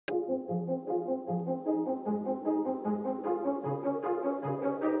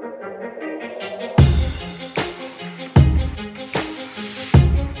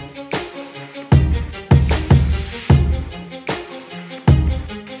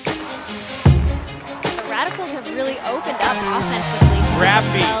opened up offensively.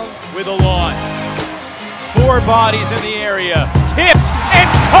 Raffy with a launch. 4 bodies in the area. Tipped and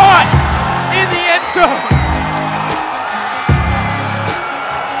caught in the end zone.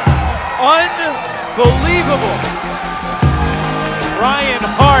 Unbelievable. Ryan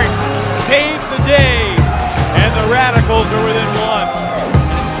Hart saved the day, and the Radicals are within 1.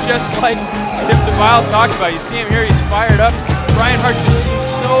 It's just like Tim DeVille talked about. You see him here, he's fired up. Ryan Hart just seems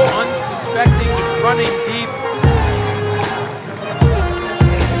so unsuspecting, just running deep.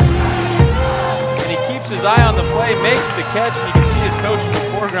 And he keeps his eye on the play, makes the catch, and you can see his coach in the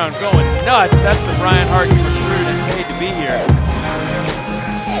foreground going nuts. That's the Ryan Hart who was recruited and paid to be here.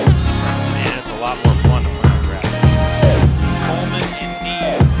 Man, it's a lot more fun to run around. Coleman in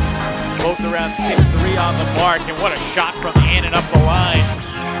need. Both around 6'3" on the mark, and what a shot from Annan up the line.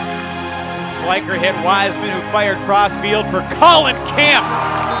 Flanker hit Wiseman, who fired crossfield for Colin Camp.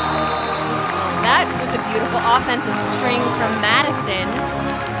 That was a beautiful offensive string from Madison.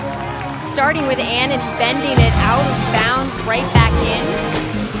 Starting with Annan, bending it out of bounds, right back in.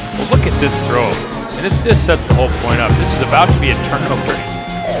 Well, look at this throw. And this sets the whole point up. This is about to be a turnover.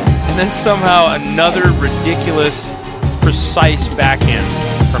 And then somehow another ridiculous, precise backhand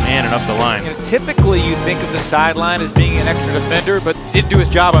from Annan up the line. You know, typically you'd think of the sideline as being an extra defender, but he didn't do his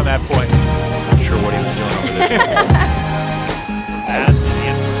job on that point. What he was doing over there. Madison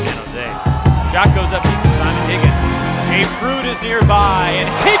against San Jose. Shot goes up deep to Simon Higgins. Jay Fruit is nearby, and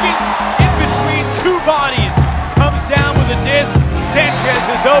Higgins in between 2 bodies comes down with a disc. Sanchez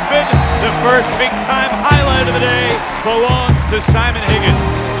is open. The first big-time highlight of the day belongs to Simon Higgins.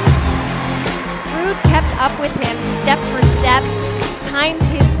 Fruit kept up with him step for step, timed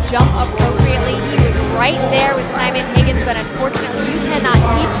his jump appropriately. He was right there with Simon Higgins, but unfortunately you cannot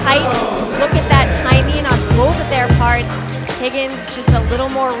teach height. Look at that timing on both of their parts. Higgins just a little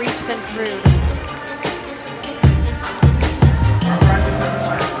more reach than Fruit.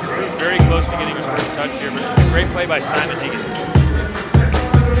 Very close to getting his first touch here, but just a great play by Simon Higgins.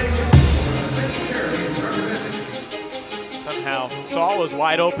 Somehow Saul was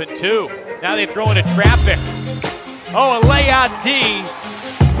wide open too. Now they throw into traffic. Oh, a layout D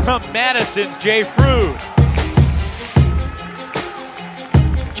from Madison's Jay Fruit.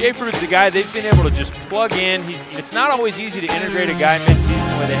 Jay Fruit's the guy they've been able to just plug in. It's not always easy to integrate a guy mid-season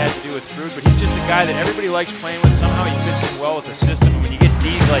the way they had to do with Fruit, but he's just a guy that everybody likes playing with. Somehow he fits in well with the system, and when you get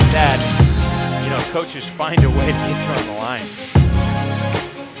D's like that, you know, coaches find a way to get you on the line.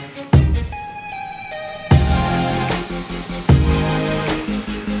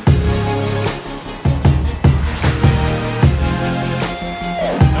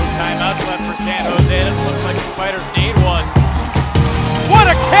 No timeouts left for San Jose. It doesn't look like the Spiders need one. What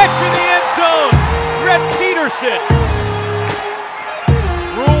a catch in the end zone! Brett Peterson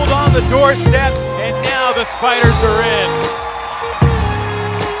ruled on the doorstep, and now the Spiders are in.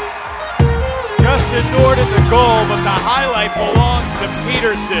 Justin Nord at the goal, but the highlight belongs to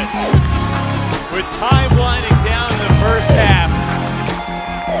Peterson. With time winding down in the first half,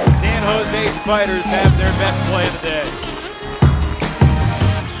 San Jose Spiders have their best play of the day.